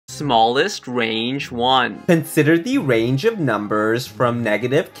smallest range 1. Consider the range of numbers from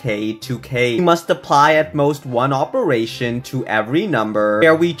 -k to k. We must apply at most one operation to every number,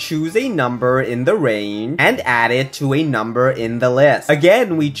 where we choose a number in the range and add it to a number in the list.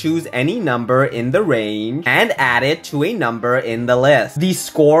 Again, we choose any number in the range and add it to a number in the list. The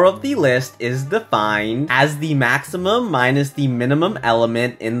score of the list is defined as the maximum minus the minimum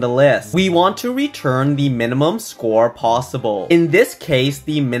element in the list. We want to return the minimum score possible. In this case,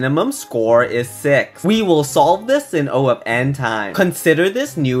 the minimum score is 6. We will solve this in O of n time. Consider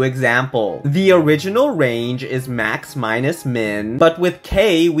this new example. The original range is max minus min, but with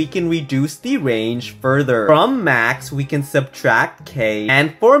k, we can reduce the range further. From max, we can subtract k,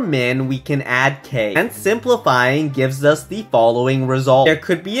 and for min, we can add k. And simplifying gives us the following result. There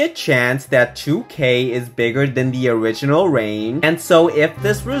could be a chance that 2k is bigger than the original range, and so if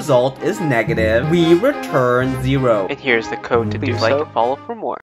this result is negative, we return 0. And here's the code to do so. Follow for more.